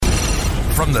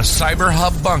From the Cyber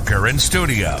Hub bunker and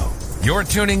studio, you're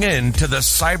tuning in to the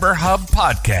Cyber Hub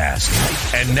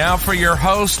podcast. And now for your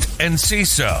host and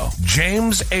CISO,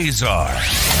 James Azar.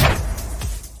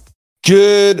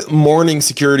 Good morning,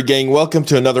 security gang. Welcome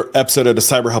to another episode of the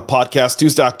Cyber Hub podcast,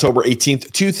 Tuesday, October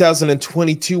 18th,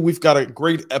 2022. We've got a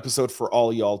great episode for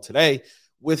all y'all today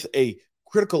with a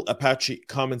critical Apache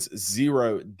Commons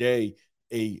Zeroday.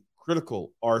 A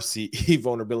critical RCE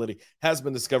vulnerability has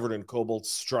been discovered in Cobolt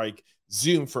Strike.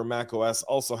 Zoom for macOS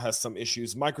also has some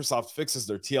issues. Microsoft fixes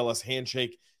their TLS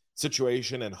Handshake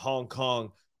situation in Hong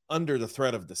Kong under the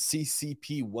threat of the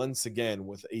CCP once again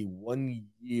with a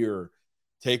 1-year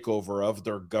takeover of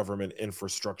their government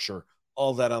infrastructure.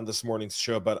 All that on this morning's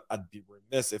show, but I'd be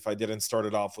remiss if I didn't start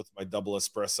it off with my double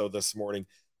espresso this morning.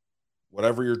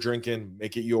 Whatever you're drinking,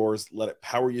 make it yours. Let it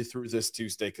power you through this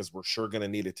Tuesday because we're sure going to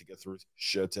need it to get through the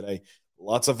show today.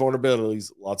 Lots of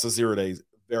vulnerabilities, lots of zero days,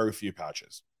 very few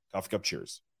patches. Coffee cup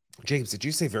cheers. James, did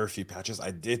you say very few patches?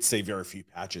 I did say very few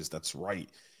patches. That's right.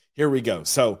 Here we go.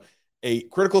 So a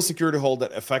critical security hole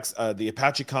that affects the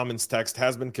Apache Commons text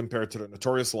has been compared to the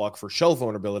notorious Log4Shell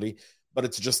vulnerability, but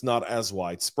it's just not as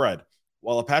widespread.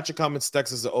 While Apache Commons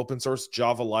text is an open source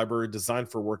Java library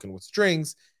designed for working with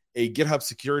strings, a GitHub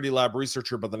security lab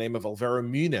researcher by the name of Alvaro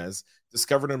Muniz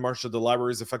discovered in March that the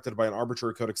library is affected by an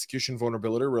arbitrary code execution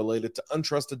vulnerability related to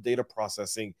untrusted data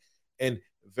processing and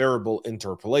variable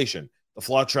interpolation. The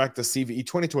flaw tracked the CVE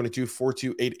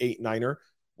 2022-42889er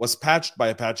was patched by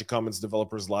Apache Commons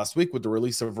developers last week with the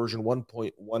release of version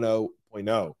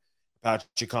 1.10.0.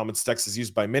 Apache Commons text is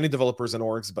used by many developers and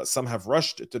orgs, but some have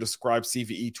rushed to describe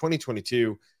CVE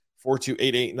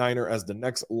 2022-42889er as the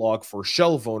next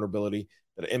Log4Shell vulnerability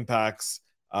that impacts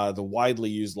the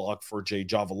widely used Log4j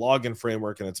Java login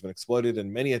framework, and it's been exploited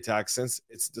in many attacks since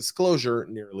its disclosure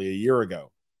nearly a year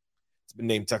ago. It's been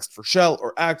named Text4Shell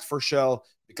or Act4Shell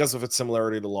because of its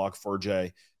similarity to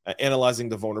Log4j. Analyzing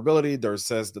the vulnerability, there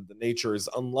says that the nature is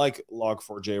unlike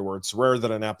Log4j, where it's rare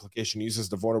that an application uses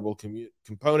the vulnerable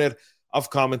component of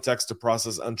common text to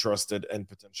process untrusted and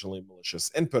potentially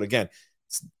malicious input. Again,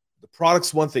 the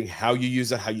product's one thing, how you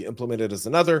use it, how you implement it is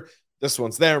another. This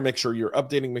one's there. Make sure you're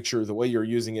updating. Make sure the way you're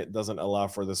using it doesn't allow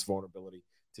for this vulnerability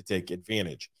to take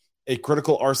advantage. A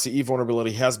critical RCE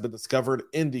vulnerability has been discovered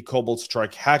in the Cobolt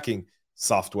Strike hacking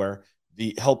software.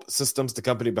 The Help Systems, the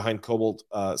company behind Cobolt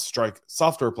Strike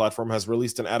software platform, has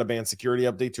released an out-of-band security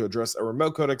update to address a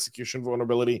remote code execution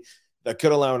vulnerability that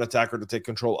could allow an attacker to take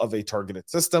control of a targeted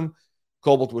system.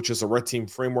 Cobolt, which is a red team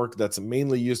framework that's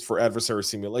mainly used for adversary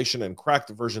simulation and cracked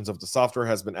versions of the software,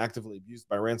 has been actively abused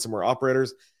by ransomware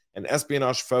operators and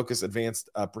espionage-focused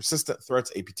advanced persistent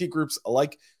threats APT groups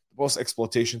alike. The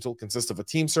post-exploitation tool consists of a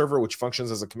team server, which functions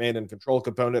as a command and control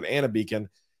component and a beacon.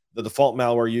 The default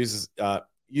malware used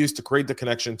to create the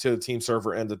connection to the team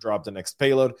server and to drop the next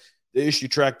payload. The issue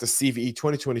tracked the CVE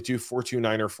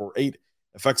 2022-42948,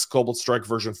 affects Cobolt Strike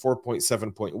version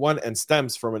 4.7.1, and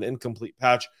stems from an incomplete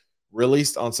patch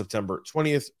released on September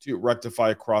 20th to rectify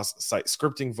a cross-site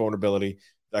scripting vulnerability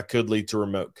that could lead to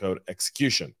remote code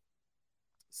execution.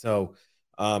 So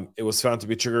it was found to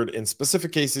be triggered in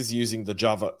specific cases using the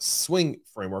Java Swing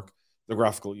framework, the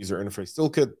graphical user interface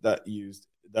toolkit that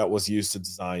was used to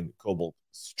design Cobolt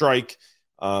Strike.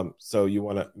 So you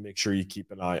want to make sure you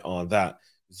keep an eye on that.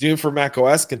 Zoom for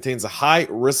macOS contains a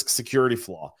high-risk security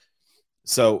flaw.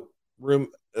 So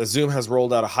Zoom has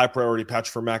rolled out a high-priority patch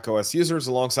for macOS users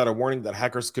alongside a warning that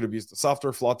hackers could abuse the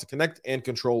software flaw to connect and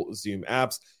control Zoom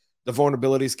apps. The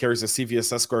vulnerabilities carries a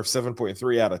CVSS score of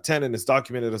 7.3 out of 10 and is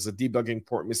documented as a debugging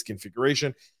port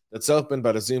misconfiguration that's opened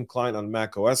by the Zoom client on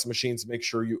macOS machines. Make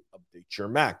sure you update your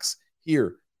Macs.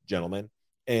 Here, gentlemen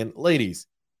and ladies,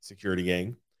 security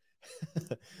gang.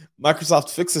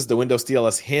 Microsoft fixes the Windows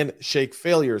TLS handshake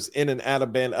failures in an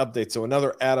out-of-band update. So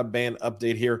another out-of-band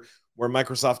update here where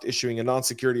Microsoft issuing a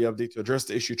non-security update to address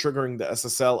the issue triggering the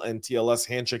SSL and TLS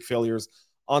handshake failures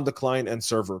on the client and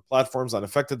server platforms. On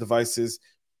affected devices,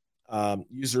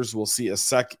 users will see a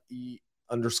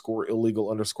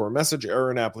sec_illegal_ message error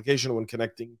in application when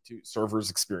connecting to servers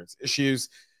experience issues.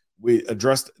 We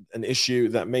addressed an issue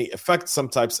that may affect some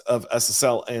types of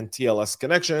SSL and TLS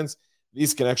connections.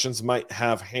 These connections might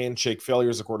have handshake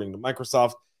failures, according to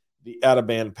Microsoft. The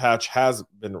out-of-band patch has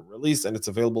been released, and it's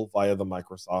available via the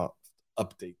Microsoft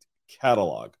Update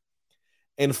catalog.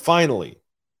 And finally,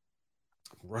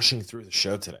 rushing through the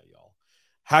show today, y'all.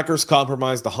 Hackers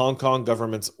compromised the Hong Kong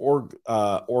government's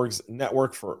org's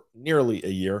network for nearly a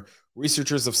year.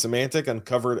 Researchers of Symantec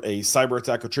uncovered a cyber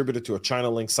attack attributed to a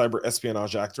China-linked cyber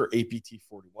espionage actor,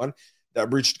 APT41, that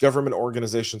breached government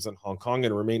organizations in Hong Kong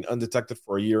and remained undetected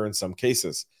for a year in some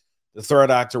cases. The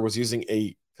threat actor was using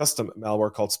a custom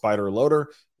malware called Spider Loader,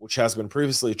 which has been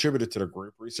previously attributed to the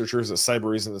group. Researchers at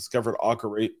Cybereason discovered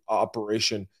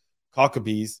Operation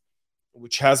Cockabee,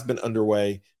 which has been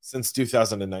underway since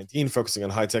 2019, focusing on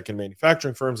high-tech and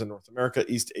manufacturing firms in North America,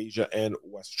 East Asia, and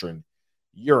Western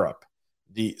Europe.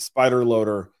 The Spider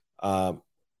Loader, in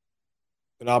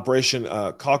Operation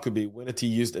Cockabee, Winity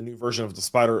used a new version of the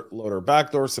Spider Loader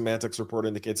backdoor. Semantics report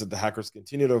indicates that the hackers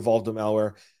continue to evolve the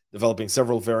malware, developing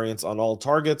several variants on all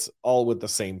targets, all with the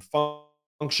same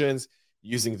functions,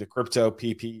 using the crypto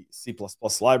PP C++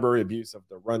 library, abuse of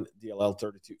the run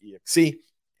DLL32exe,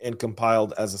 and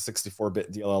compiled as a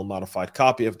 64-bit DLL modified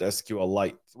copy of the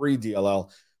SQLite 3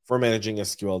 DLL for managing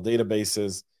SQL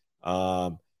databases.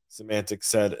 Semantic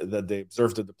said that they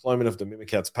observed the deployment of the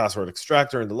Mimikatz password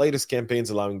extractor in the latest campaigns,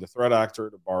 allowing the threat actor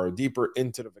to borrow deeper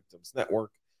into the victim's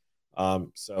network.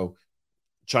 So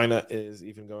China is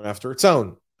even going after its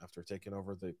own. After taking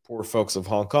over the poor folks of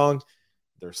Hong Kong,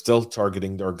 they're still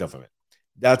targeting their government.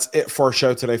 That's it for our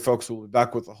show today, folks. We'll be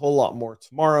back with a whole lot more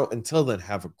tomorrow. Until then,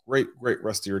 have a great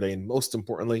rest of your day. And most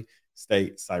importantly,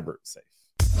 stay cyber safe.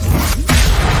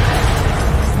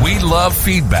 We love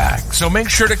feedback, so make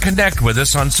sure to connect with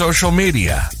us on social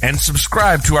media and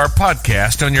subscribe to our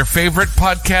podcast on your favorite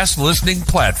podcast listening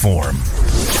platform.